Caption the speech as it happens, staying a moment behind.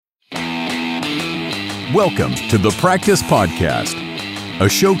Welcome to the Practice Podcast, a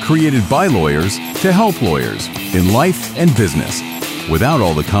show created by lawyers to help lawyers in life and business without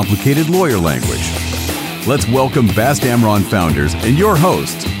all the complicated lawyer language. Let's welcome Bast Amron founders and your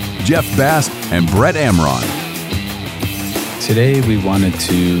hosts, Jeff Bast and Brett Amron. Today, we wanted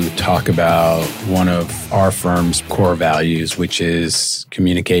to talk about one of our firm's core values, which is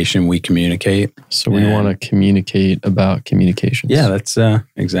communication. We communicate. So we want to communicate about communications. Yeah, that's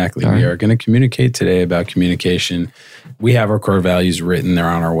exactly. We are going to communicate today about communication. We have our core values written. They're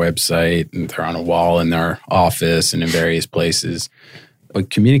on our website, and they're on a wall in our office and in various places. But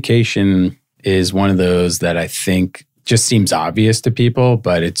communication is one of those that I think just seems obvious to people,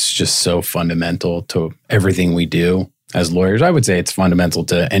 but it's just so fundamental to everything we do. As lawyers, I would say it's fundamental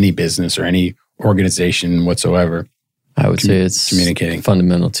to any business or any organization whatsoever. I would say it's communicating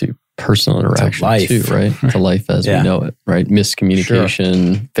fundamental to personal interaction life. Too, right? To life as we know it, right?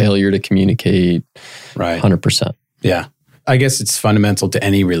 Miscommunication, failure to communicate, right? 100%. Yeah. I guess it's fundamental to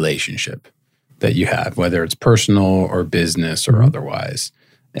any relationship that you have, whether it's personal or business or otherwise.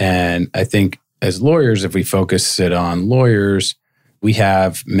 And I think as lawyers, if we focus it on lawyers, we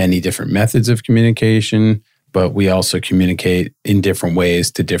have many different methods of communication, but we also communicate in different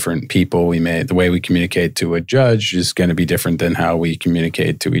ways to different people. The way we communicate to a judge is going to be different than how we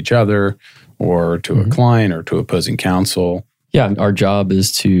communicate to each other or to a client or to opposing counsel. Yeah, our job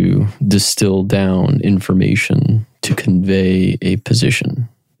is to distill down information to convey a position,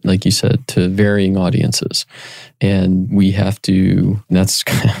 like you said, to varying audiences. And we have to, that's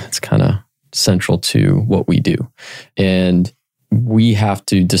kind of central to what we do. And we have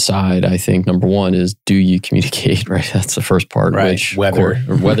to decide, I think, number one is, do you communicate, right? That's the first part, right?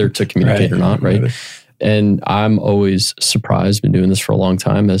 Whether to communicate or not, right? And I'm always surprised, been doing this for a long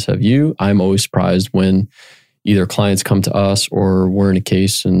time, as have you. I'm always surprised when either clients come to us or we're in a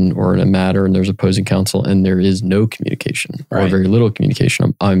case or in a matter and there's opposing counsel and there is no communication or very little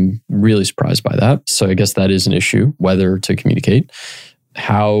communication. I'm really surprised by that. So I guess that is an issue, whether to communicate.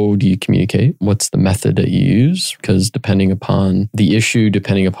 How do you communicate? What's the method that you use? Because depending upon the issue,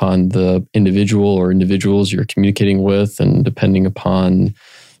 depending upon the individual or individuals you're communicating with, and depending upon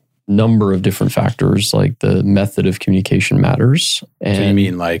number of different factors, like the method of communication matters. And so you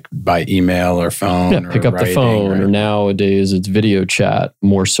mean like by email or phone? Yeah, pick up the phone, or nowadays it's video chat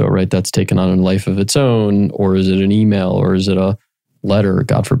more so, right? That's taken on a life of its own. Or is it an email, or is it a letter?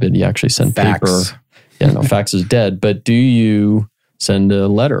 God forbid you actually send fax. Paper. Yeah, no, fax is dead. But do you send a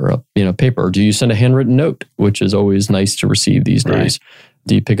letter, paper? Or do you send a handwritten note, which is always nice to receive these days?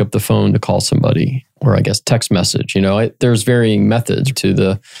 Do you pick up the phone to call somebody? Or I guess text message? There's varying methods to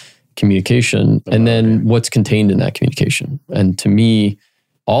the communication. And then what's contained in that communication? And to me,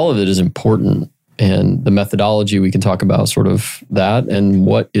 all of it is important. And the methodology, we can talk about sort of that. And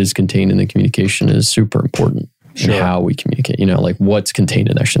what is contained in the communication is super important. And how we communicate, like what's contained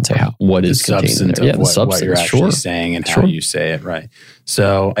in there. I shouldn't say how. What is contained in there? Yeah, the substance. What you're actually saying and how you say it, right?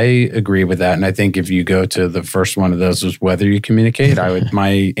 So I agree with that. And I think if you go to the first one of those was whether you communicate,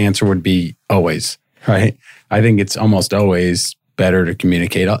 my answer would be always, right? I think it's almost always better to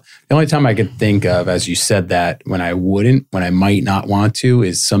communicate. The only time I could think of, as you said that, when I might not want to,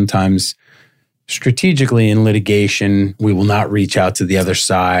 is sometimes strategically in litigation, we will not reach out to the other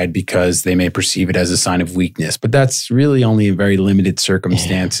side because they may perceive it as a sign of weakness. But that's really only in very limited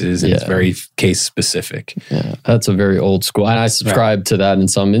circumstances and it's very case specific. Yeah, that's a very old school. And I subscribe to that in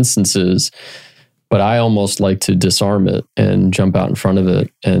some instances, but I almost like to disarm it and jump out in front of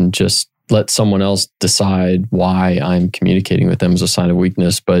it and just let someone else decide why I'm communicating with them as a sign of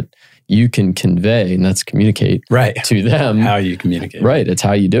weakness. But you can convey, and that's communicate to them. How you communicate. Right. It's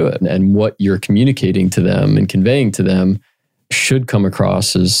how you do it. And what you're communicating to them and conveying to them should come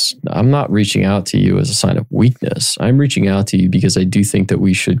across as, I'm not reaching out to you as a sign of weakness. I'm reaching out to you because I do think that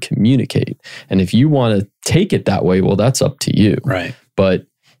we should communicate. And if you want to take it that way, well, that's up to you. Right. But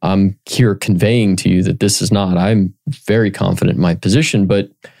I'm here conveying to you that this is not. I'm very confident in my position, but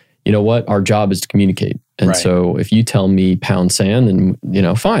you know what? Our job is to communicate. And so if you tell me pound sand,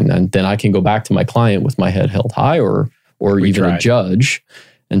 then, fine. And then I can go back to my client with my head held high or even a judge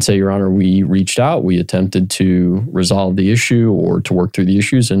and say, Your Honor, we reached out, we attempted to resolve the issue or to work through the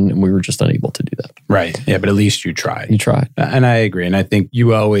issues, and we were just unable to do that. Right. Yeah, but at least you tried. You tried. And I agree. And I think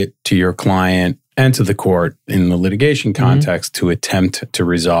you owe it to your client and to the court in the litigation context to attempt to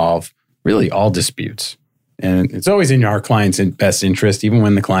resolve really all disputes. And it's always in our client's best interest, even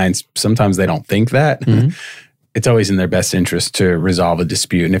when the clients, sometimes they don't think that. It's always in their best interest to resolve a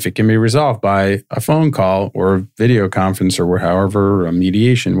dispute. And if it can be resolved by a phone call or a video conference or however, a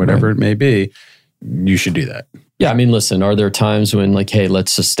mediation, whatever it may be, you should do that. Yeah, I mean, listen, are there times when like, hey,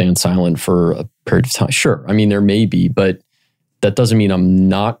 let's just stand silent for a period of time? Sure. I mean, there may be, but that doesn't mean I'm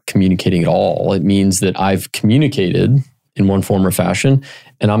not communicating at all. It means that I've communicated in one form or fashion,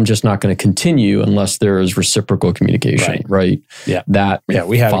 and I'm just not going to continue unless there is reciprocal communication, right? Yeah.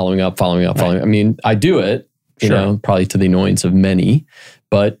 We have following up. I mean, I do it, you know, probably to the annoyance of many,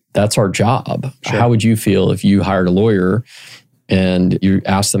 but that's our job. Sure. How would you feel if you hired a lawyer and you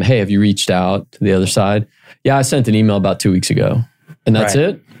asked them, hey, have you reached out to the other side? Yeah, I sent an email about 2 weeks ago. And that's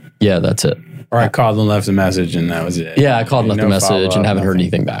it? Yeah, that's it. Or I called and left a message and that was it. Yeah, I called and left a message and haven't heard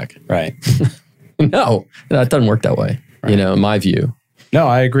anything back. Right. No, it doesn't work that way, you know, in my view. No,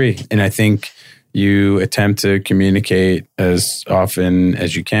 I agree. And I think you attempt to communicate as often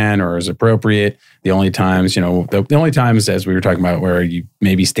as you can or as appropriate. The only times, you know, the only times, as we were talking about, where you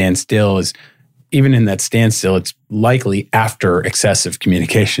maybe stand still is even in that standstill, it's likely after excessive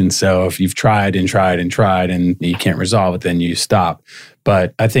communication. So if you've tried and you can't resolve it, then you stop.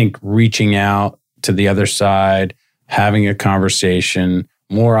 But I think reaching out to the other side, having a conversation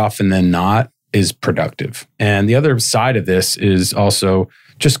more often than not is productive. And the other side of this is also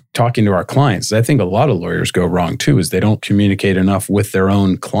just talking to our clients. I think a lot of lawyers go wrong too, is they don't communicate enough with their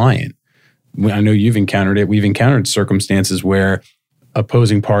own client. I know you've encountered it. We've encountered circumstances where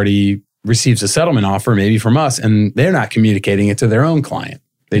opposing party receives a settlement offer, maybe from us, and they're not communicating it to their own client.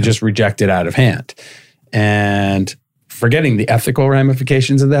 They just reject it out of hand. And forgetting the ethical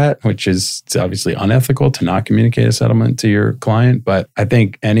ramifications of that, which is it's obviously unethical to not communicate a settlement to your client. But I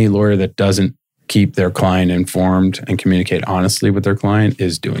think any lawyer that doesn't keep their client informed and communicate honestly with their client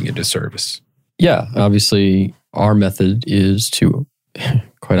is doing a disservice. Yeah, obviously our method is to,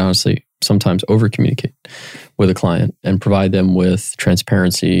 quite honestly, sometimes over-communicate with a client and provide them with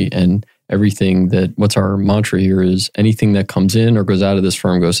transparency and everything that, what's our mantra here is anything that comes in or goes out of this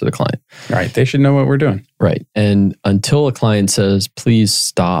firm goes to the client. Right. They should know what we're doing. Right. And until a client says, please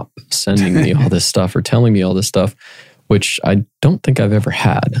stop sending me all this stuff or telling me all this stuff, which I don't think I've ever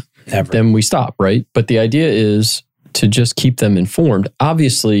had, then we stop, right? But the idea is to just keep them informed.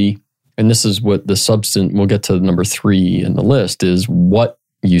 Obviously, and this is what the substance, we'll get to number 3 in the list, is what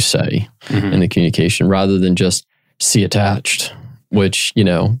you say in the communication rather than just see attached, which, you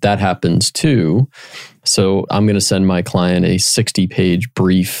know, that happens too. So I'm going to send my client a 60-page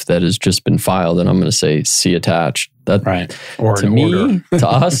brief that has just been filed and I'm going to say, see attached. That, right. Or to me, to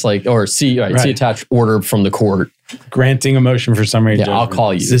us, like, or see attached order from the court. Granting a motion for summary judgment. I'll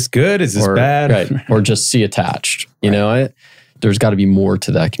call you. Is this good? Is this bad? Right. Or just see attached. You know, there's got to be more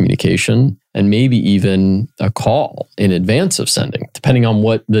to that communication and maybe even a call in advance of sending, depending on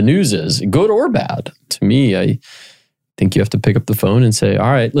what the news is, good or bad. To me, I think you have to pick up the phone and say,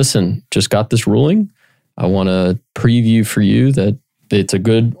 all right, listen, just got this ruling. I want to preview for you that it's a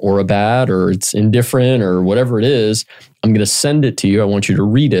good or a bad or it's indifferent or whatever it is. I'm going to send it to you. I want you to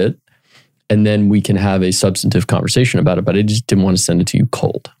read it. And then we can have a substantive conversation about it. But I just didn't want to send it to you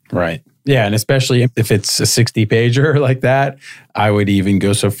cold. Right. Yeah. And especially if it's a 60-pager like that, I would even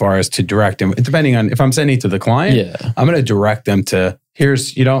go so far as to direct them, depending on if I'm sending it to the client, I'm going to direct them to,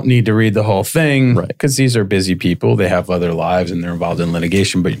 you don't need to read the whole thing because these are busy people. They have other lives and they're involved in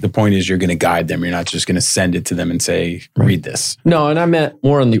litigation. But the point is you're going to guide them. You're not just going to send it to them and say, read this. No, and I meant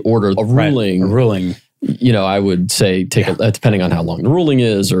more on the order. A ruling. A ruling. You know, I would say depending on how long the ruling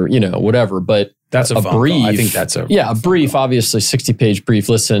is or, you know, whatever. But that's a brief. I think that's a brief, obviously 60-page brief.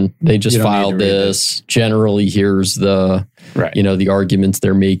 Listen, they just filed this. Generally, here's the, you know, the arguments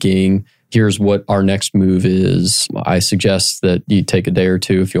they're making. Here's what our next move is. I suggest that you take a day or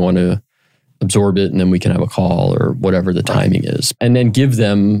two if you want to absorb it, and then we can have a call or whatever the timing is. And then give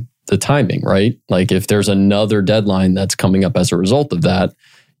them the timing, right? Like if there's another deadline that's coming up as a result of that,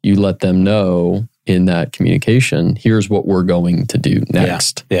 you let them know in that communication, here's what we're going to do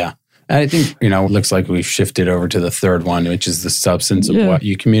next. Yeah. And I think, you know, it looks like we've shifted over to the third one, which is the substance of what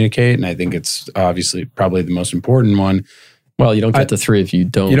you communicate. And I think it's obviously probably the most important one. Well, you don't get to 3 if you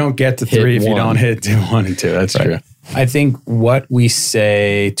don't. You don't get to 3 if you don't hit 1 and 2. That's true. I think what we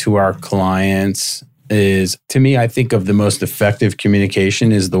say to our clients is, to me, I think of the most effective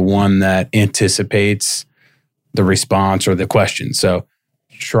communication is the one that anticipates the response or the question. So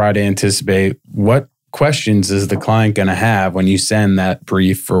try to anticipate what questions is the client going to have when you send that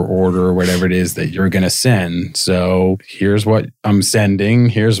brief or order or whatever it is that you're going to send. So here's what I'm sending.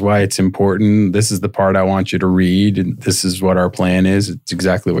 Here's why it's important. This is the part I want you to read. And this is what our plan is. It's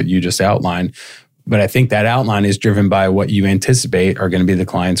exactly what you just outlined. But I think that outline is driven by what you anticipate are going to be the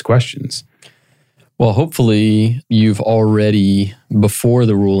client's questions. Well, hopefully you've already, before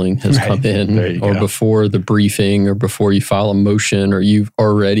the ruling has come in, or before the briefing, or before you file a motion, or you've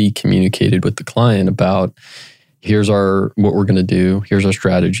already communicated with the client about, here's what we're going to do. Here's our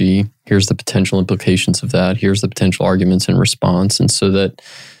strategy. Here's the potential implications of that. Here's the potential arguments in response. And so that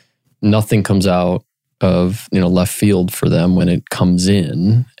nothing comes out of left field for them when it comes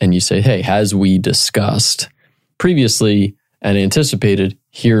in, and you say, hey, as we discussed previously and anticipated,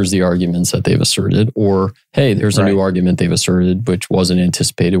 here's the arguments that they've asserted, or hey, there's a new argument they've asserted which wasn't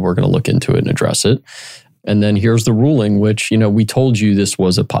anticipated. We're going to look into it and address it. And then here's the ruling, which we told you this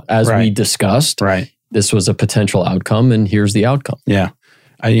was we discussed. Right. This was a potential outcome, and here's the outcome. Yeah.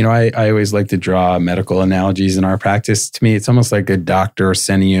 I always like to draw medical analogies in our practice. To me, it's almost like a doctor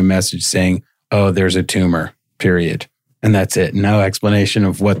sending you a message saying, oh, there's a tumor, period. And that's it. No explanation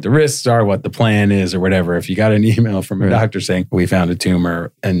of what the risks are, what the plan is, or whatever. If you got an email from a doctor saying, we found a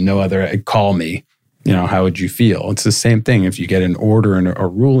tumor and no other, call me, how would you feel? It's the same thing. If you get an order and a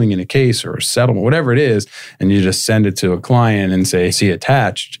ruling in a case or a settlement, whatever it is, and you just send it to a client and say, see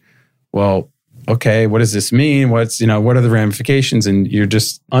attached, well, okay, what does this mean? What are the ramifications? And you're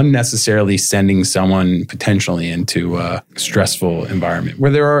just unnecessarily sending someone potentially into a stressful environment where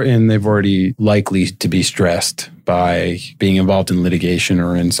they've already likely to be stressed by being involved in litigation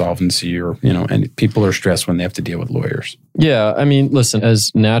or insolvency, or, and people are stressed when they have to deal with lawyers. Yeah. I mean, listen,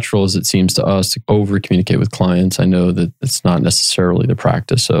 as natural as it seems to us to over communicate with clients, I know that it's not necessarily the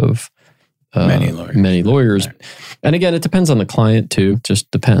practice of many lawyers. Right. And again, it depends on the client too. Just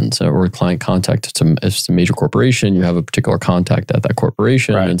depends. Or client contact. If it's a major corporation, you have a particular contact at that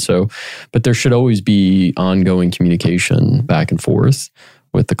corporation. Right. And so, but there should always be ongoing communication back and forth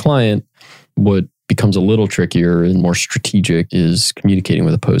with the client. What becomes a little trickier and more strategic is communicating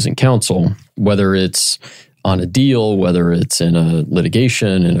with opposing counsel, whether it's on a deal, whether it's in a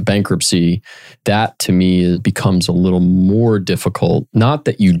litigation, in a bankruptcy. That to me becomes a little more difficult. Not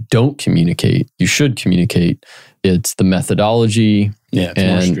that you don't communicate, you should communicate. It's the methodology. Yeah,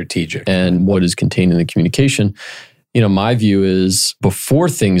 it's more strategic. And what is contained in the communication. My view is before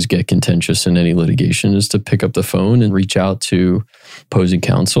things get contentious in any litigation is to pick up the phone and reach out to opposing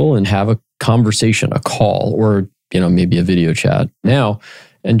counsel and have a conversation, a call, or maybe a video chat now,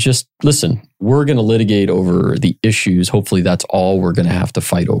 and just listen. We're going to litigate over the issues. Hopefully that's all we're going to have to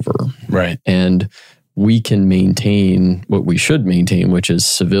fight over. Right. And we can maintain what we should maintain, which is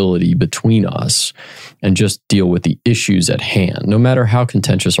civility between us, and just deal with the issues at hand, no matter how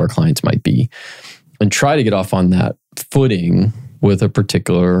contentious our clients might be, and try to get off on that footing with a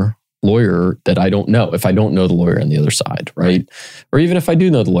particular lawyer that I don't know. If I don't know the lawyer on the other side, right? Or even if I do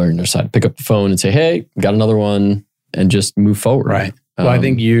know the lawyer on the other side, pick up the phone and say, hey, got another one, and just move forward. Right. Well, I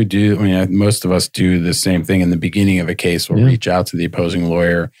think you do. Most of us do the same thing in the beginning of a case. We'll reach out to the opposing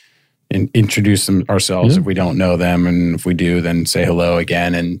lawyer and introduce ourselves if we don't know them. And if we do, then say hello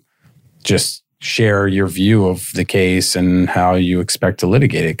again and just share your view of the case and how you expect to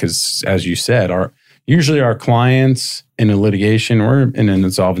litigate it. Because as you said, usually our clients in a litigation or in an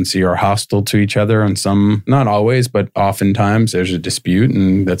insolvency are hostile to each other on some, not always, but oftentimes there's a dispute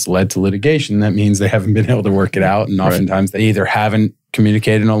and that's led to litigation. That means they haven't been able to work it out. And oftentimes they either haven't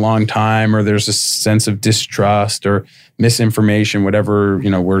communicated in a long time, or there's a sense of distrust or misinformation, whatever,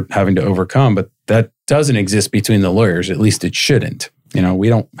 we're having to overcome. But that doesn't exist between the lawyers. At least it shouldn't. We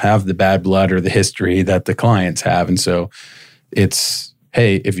don't have the bad blood or the history that the clients have. And so it's,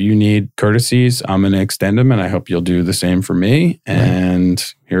 hey, if you need courtesies, I'm going to extend them, and I hope you'll do the same for me. And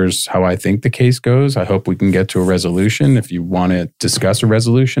here's how I think the case goes. I hope we can get to a resolution. If you want to discuss a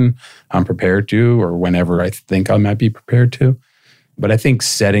resolution, I'm prepared to, or whenever I think I might be prepared to. But I think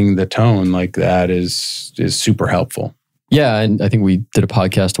setting the tone like that is super helpful. Yeah, and I think we did a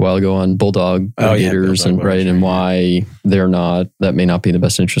podcast a while ago on bulldog litigators and why that may not be in the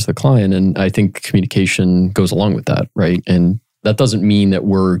best interest of the client. And I think communication goes along with that, right? And that doesn't mean that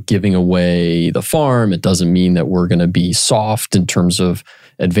we're giving away the farm. It doesn't mean that we're going to be soft in terms of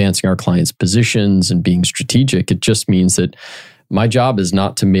advancing our clients' positions and being strategic. It just means that my job is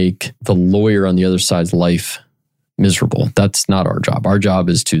not to make the lawyer on the other side's life miserable. That's not our job. Our job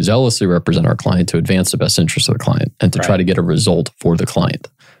is to zealously represent our client, to advance the best interest of the client, and to try to get a result for the client.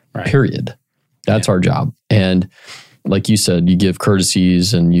 Period. That's our job. And like you said, you give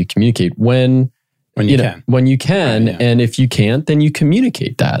courtesies and you communicate when you can. And if you can't, then you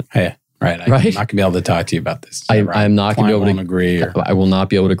communicate that. Yeah. Right. I'm not going to be able to talk to you about this. I'm not going to be able to agree. I will not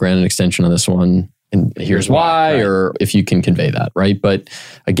be able to grant an extension on this one. And here's why, or if you can convey that, right? But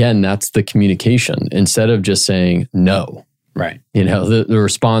again, that's the communication. Instead of just saying no, right? The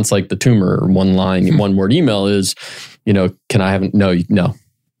response, like the tumor one line, one word email is, can I have no?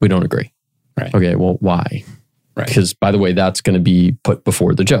 We don't agree. Right. Okay. Well, why? Right. Because by the way, that's going to be put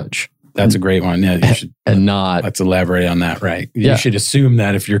before the judge. That's a great one. Yeah, you should. And not. Let's elaborate on that, right? Yeah. You should assume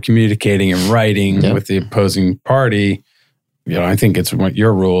that if you're communicating in writing with the opposing party, I think it's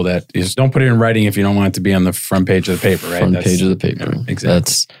your rule that is don't put it in writing if you don't want it to be on the front page of the paper, right? Front page of the paper.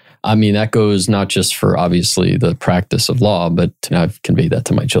 Exactly. That goes not just for obviously the practice of law, but I've conveyed that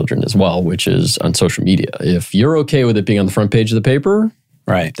to my children as well, which is on social media. If you're okay with it being on the front page of the paper,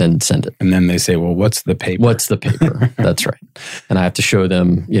 right, then send it. And then they say, well, what's the paper? What's the paper? That's right. And I have to show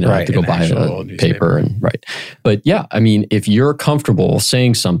them, I have to go buy a paper and right. But yeah, if you're comfortable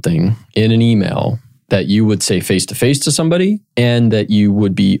saying something in an email that you would say face to face to somebody and that you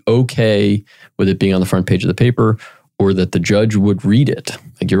would be okay with it being on the front page of the paper, or that the judge would read it.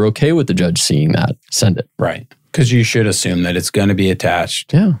 Like you're okay with the judge seeing that, send it. Right. Because you should assume that it's going to be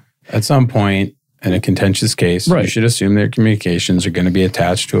attached. Yeah. At some point in a contentious case, you should assume their communications are going to be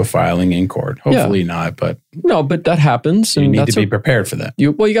attached to a filing in court. Hopefully not, but... No, but that happens. You need to be prepared for that.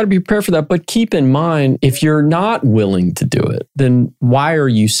 You got to be prepared for that. But keep in mind, if you're not willing to do it, then why are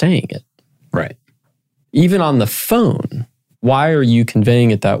you saying it? Right. Even on the phone, why are you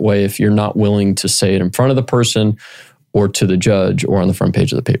conveying it that way if you're not willing to say it in front of the person or to the judge or on the front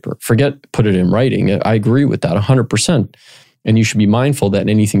page of the paper? Put it in writing. I agree with that 100%. And you should be mindful that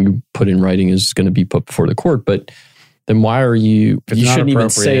anything you put in writing is going to be put before the court. But then why are you shouldn't even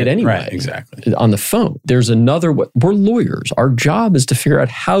say it anyway. Right, exactly. On the phone. There's another way. We're lawyers. Our job is to figure out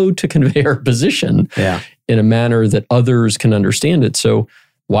how to convey our position in a manner that others can understand it. So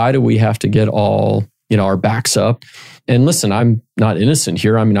why do we have to get all, our backs up? And listen, I'm not innocent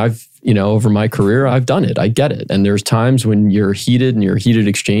here. I've, over my career, I've done it. I get it. And there's times when you're heated and you're heated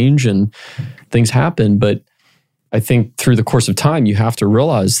exchange and things happen. But I think through the course of time, you have to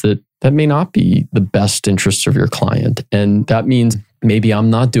realize that may not be the best interests of your client. And that means maybe I'm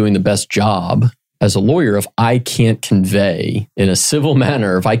not doing the best job as a lawyer if I can't convey in a civil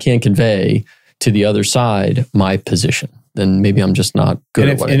manner, if I can't convey to the other side my position. Then maybe I'm just not good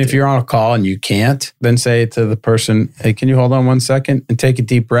at what I do. And if you're on a call and you can't, then say to the person, hey, can you hold on 1 second and take a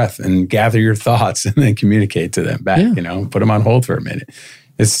deep breath and gather your thoughts and then communicate to them back, put them on hold for a minute.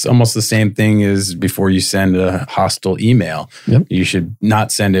 It's almost the same thing as before you send a hostile email. Yep. You should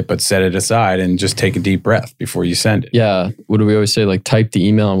not send it, but set it aside and just take a deep breath before you send it. Yeah. What do we always say? Like type the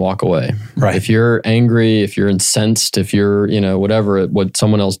email and walk away. Right. If you're angry, if you're incensed, if you're, whatever, what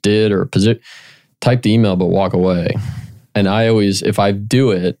someone else did or type the email, but walk away. And I always, if I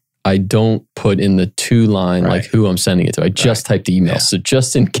do it, I don't put in the 2-line like who I'm sending it to. I just type the email. Yeah. So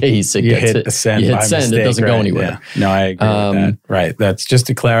just in case you hit send, mistake, it doesn't go anywhere. Yeah. No, I agree with that. Right. That's just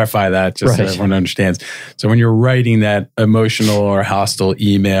to clarify that, just so everyone understands. So when you're writing that emotional or hostile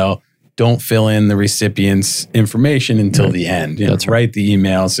email, don't fill in the recipient's information until the end. Write the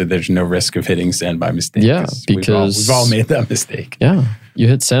email so there's no risk of hitting send by mistake. Yeah, because we've all made that mistake. Yeah. You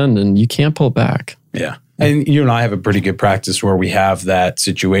hit send and you can't pull it back. Yeah. And you and I have a pretty good practice where we have that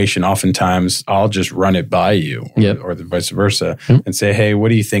situation. Oftentimes, I'll just run it by you or the vice versa and say, hey, what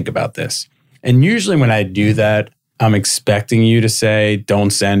do you think about this? And usually when I do that, I'm expecting you to say,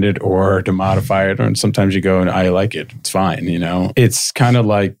 don't send it or to modify it. And sometimes you go, I like it. It's fine. It's kind of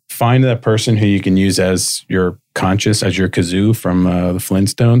like find that person who you can use as your conscience, as your kazoo from the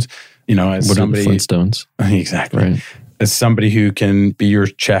Flintstones. As what somebody, are the Flintstones? Exactly. Right. As somebody who can be your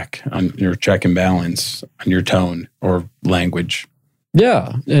check and balance on your tone or language.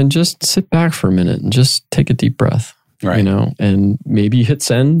 Yeah. And just sit back for a minute and just take a deep breath. Right. And maybe hit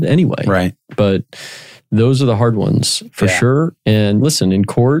send anyway. Right. But those are the hard ones for sure. And listen, in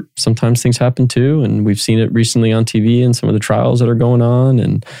court, sometimes things happen too. And we've seen it recently on TV and some of the trials that are going on.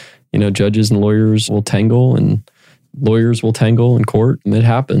 And, judges and lawyers will tangle and lawyers will tangle in court. And it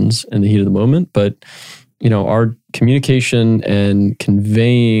happens in the heat of the moment. But our communication and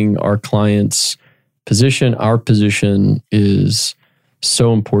conveying our client's position, our position is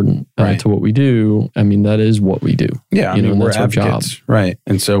so important to what we do. That is what we do. Yeah, we're that's advocates, our job. Right.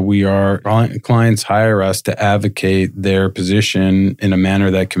 And so clients hire us to advocate their position in a manner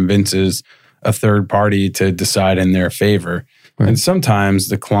that convinces a third party to decide in their favor. Right. And sometimes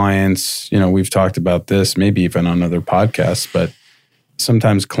the clients, we've talked about this, maybe even on other podcasts, but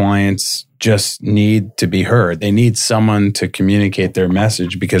sometimes clients just need to be heard. They need someone to communicate their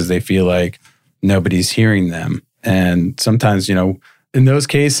message because they feel like nobody's hearing them. And sometimes, in those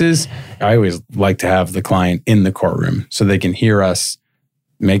cases, I always like to have the client in the courtroom so they can hear us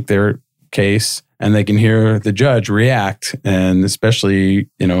make their case and they can hear the judge react. And especially,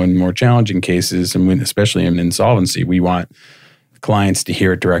 in more challenging cases, and especially in insolvency, we want clients to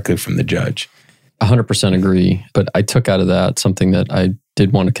hear it directly from the judge. 100% agree. But I took out of that something that I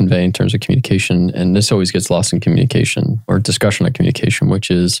did want to convey in terms of communication, and this always gets lost in communication or discussion on communication,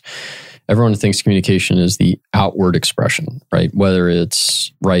 which is everyone thinks communication is the outward expression, right? Whether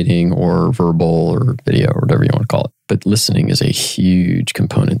it's writing or verbal or video or whatever you want to call it. But listening is a huge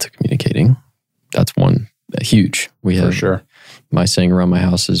component to communicating. That's one, huge. We have, for sure. My saying around my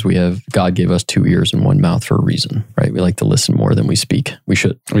house is God gave us 2 ears and 1 mouth for a reason, right? We like to listen more than we speak. We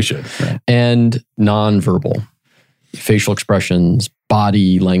should. Right. And nonverbal, facial expressions,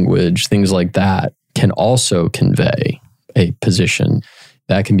 body language, things like that can also convey a position.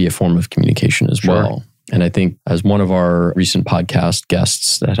 That can be a form of communication as well. And I think as one of our recent podcast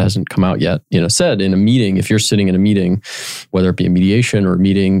guests that hasn't come out yet, said in a meeting, if you're sitting in a meeting, whether it be a mediation or a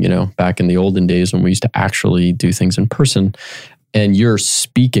meeting, back in the olden days when we used to actually do things in person, and you're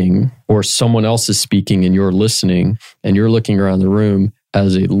speaking or someone else is speaking and you're listening and you're looking around the room,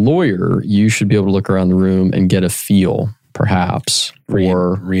 as a lawyer, you should be able to look around the room and get a feel, perhaps,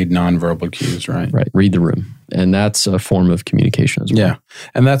 or read nonverbal cues, right? Right. Read the room. And that's a form of communication as well. Yeah.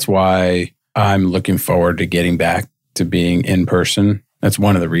 And that's why I'm looking forward to getting back to being in person. That's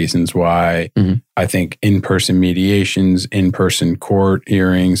one of the reasons why I think in-person mediations, in-person court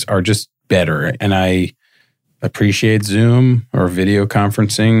hearings are just better. And I appreciate Zoom or video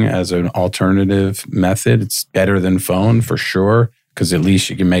conferencing as an alternative method. It's better than phone for sure, because at least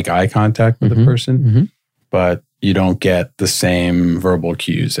you can make eye contact with the person, but you don't get the same verbal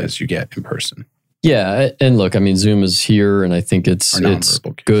cues as you get in person. Yeah. And look, Zoom is here and I think it's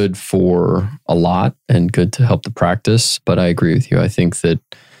good for a lot and good to help the practice. But I agree with you. I think that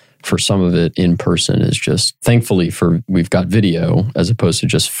for some of it, in person is just, thankfully we've got video as opposed to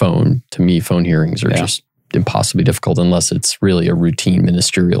just phone. To me, phone hearings are just impossibly difficult unless it's really a routine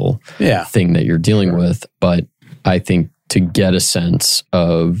ministerial thing that you're dealing with. But I think to get a sense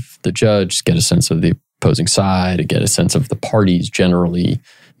of the judge, get a sense of the opposing side, get a sense of the parties generally,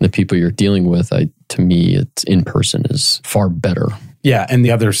 the people you're dealing with, to me, it's in person is far better. Yeah. And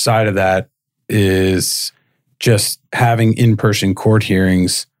the other side of that is just having in-person court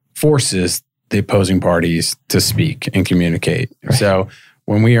hearings forces the opposing parties to speak and communicate. Right. So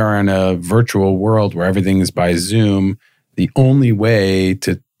when we are in a virtual world where everything is by Zoom, the only way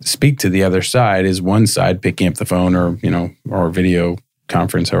to speak to the other side is one side picking up the phone or video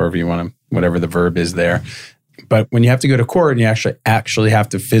conference, however you want to, whatever the verb is there. But when you have to go to court and you actually have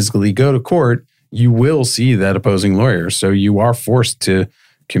to physically go to court, you will see that opposing lawyer. So you are forced to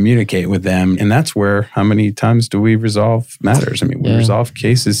communicate with them. And that's where, how many times do we resolve matters? We resolve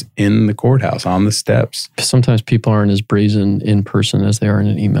cases in the courthouse, on the steps. Sometimes people aren't as brazen in person as they are in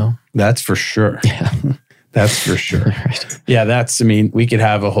an email. That's for sure. Yeah. That's for sure. Right. Yeah, we could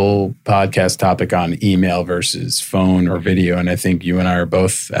have a whole podcast topic on email versus phone or video. And I think you and I are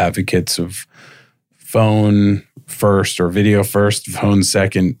both advocates of phone first or video first, phone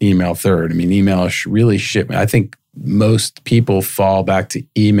second, email third. Email is really shit. I think most people fall back to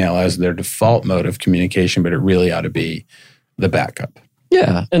email as their default mode of communication, but it really ought to be the backup.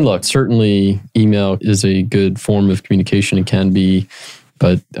 Yeah. And look, certainly email is a good form of communication. It can be.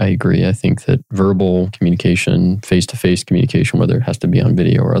 But I agree. I think that verbal communication, face-to-face communication, whether it has to be on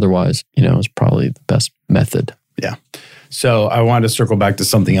video or otherwise, is probably the best method. Yeah. So I wanted to circle back to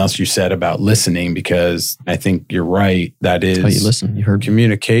something else you said about listening, because I think you're right. That is... Oh, you listen. You heard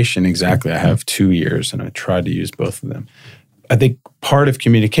communication. Exactly. I have 2 ears and I tried to use both of them. I think part of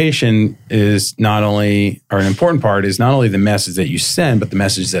communication is an important part is not only the message that you send, but the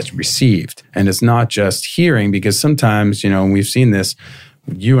message that's received. And it's not just hearing, because sometimes, and we've seen this,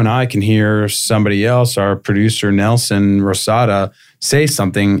 you and I can hear somebody else, our producer, Nelson Rosada, say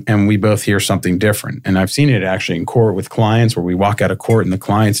something and we both hear something different. And I've seen it actually in court with clients where we walk out of court and the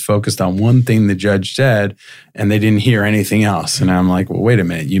client's focused on one thing the judge said and they didn't hear anything else. And I'm like, well, wait a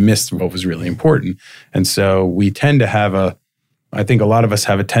minute, you missed what was really important. And so we tend to I think a lot of us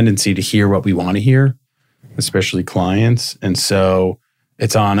have a tendency to hear what we want to hear, especially clients. And so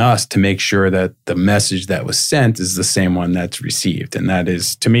it's on us to make sure that the message that was sent is the same one that's received. And that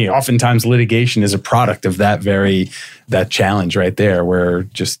is, to me, oftentimes litigation is a product of that challenge right there, where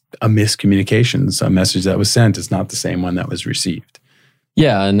just a miscommunication, a message that was sent is not the same one that was received.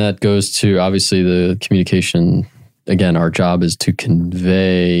 Yeah, and that goes to, obviously, the communication. Again, our job is to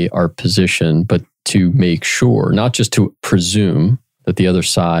convey our position, but to make sure, not just to presume that the other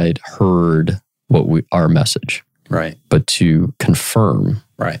side heard our message. Right. But to confirm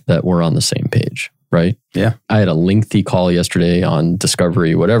that we're on the same page, right? Yeah. I had a lengthy call yesterday on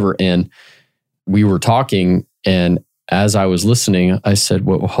discovery, whatever, and we were talking, and as I was listening, I said,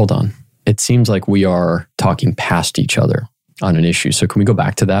 well, hold on. It seems like we are talking past each other on an issue. So can we go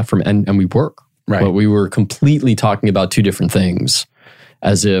back to that and we work? Right. But we were completely talking about two different things.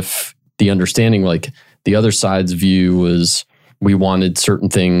 as if the understanding, like the other side's view was we wanted certain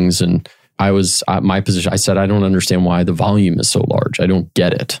things. And my position, I said, I don't understand why the volume is so large. I don't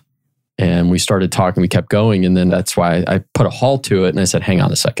get it. And we started talking, we kept going. And then that's why I put a halt to it. And I said, hang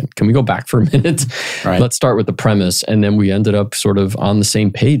on a second. Can we go back for a minute? Right. Let's start with the premise. And then we ended up sort of on the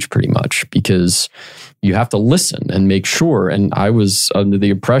same page pretty much, because you have to listen and make sure. And I was under the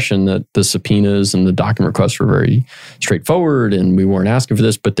impression that the subpoenas and the document requests were very straightforward and we weren't asking for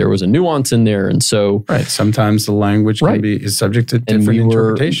this, but there was a nuance in there. And so... Right. Sometimes the language is subject to different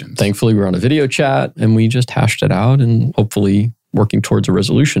interpretations. Thankfully, we were on a video chat and we just hashed it out and hopefully working towards a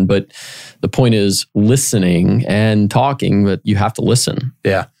resolution. But the point is listening and talking, but you have to listen.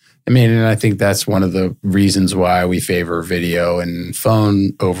 Yeah. I mean, and I think that's one of the reasons why we favor video and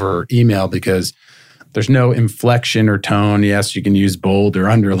phone over email, because there's no inflection or tone. Yes, you can use bold or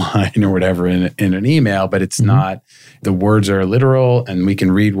underline or whatever in an email, but it's not, the words are literal and we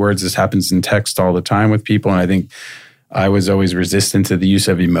can read words. This happens in text all the time with people. And I think I was always resistant to the use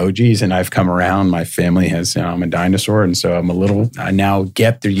of emojis, and I've come around. My family has, I'm a dinosaur. And so I now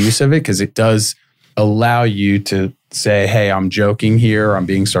get the use of it because it does allow you to say, hey, I'm joking here, I'm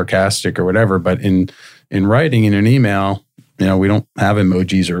being sarcastic or whatever. But in writing in an email, we don't have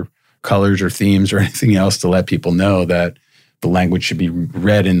emojis or colors or themes or anything else to let people know that the language should be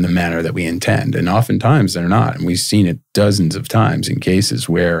read in the manner that we intend. And oftentimes they're not. And we've seen it dozens of times in cases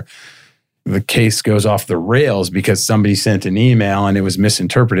where the case goes off the rails because somebody sent an email and it was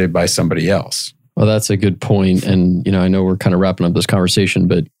misinterpreted by somebody else. Well, that's a good point. And, I know we're kind of wrapping up this conversation,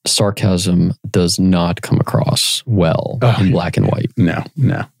 but sarcasm does not come across well in black and white. No.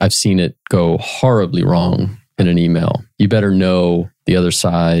 I've seen it go horribly wrong in an email. You better know the other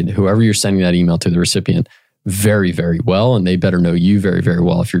side, whoever you're sending that email to, the recipient, very, very well. And they better know you very, very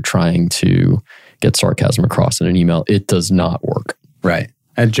well if you're trying to get sarcasm across in an email. It does not work. Right.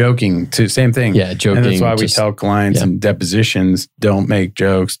 And joking too, same thing. Yeah, joking. And that's why we tell clients in depositions, don't make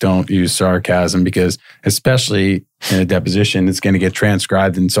jokes, don't use sarcasm, because especially in a deposition, it's going to get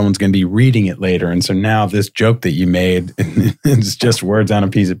transcribed and someone's going to be reading it later. And so now this joke that you made is just words on a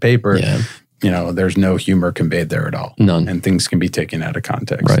piece of paper. Yeah. There's no humor conveyed there at all. None. And things can be taken out of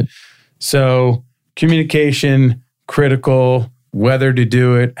context. Right. So communication, critical. Whether to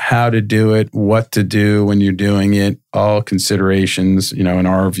do it, how to do it, what to do when you're doing it, all considerations, in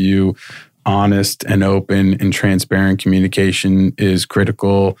our view, honest and open and transparent communication is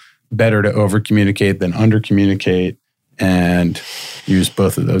critical. Better to over-communicate than under-communicate, and use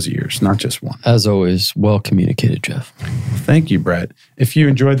both of those ears, not just one. As always, well communicated, Jeff. Thank you, Brett. If you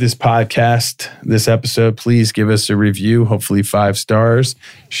enjoyed this podcast, this episode, please give us a review, hopefully 5 stars.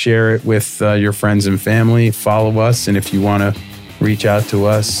 Share it with your friends and family. Follow us, and if you want to reach out to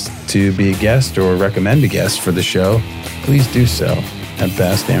us to be a guest or recommend a guest for the show, please do so at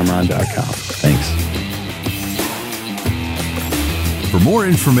fastamron.com. Thanks. For more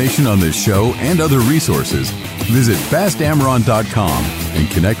information on this show and other resources, visit fastamron.com and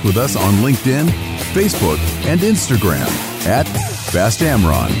connect with us on LinkedIn, Facebook, and Instagram at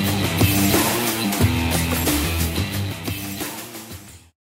fastamron.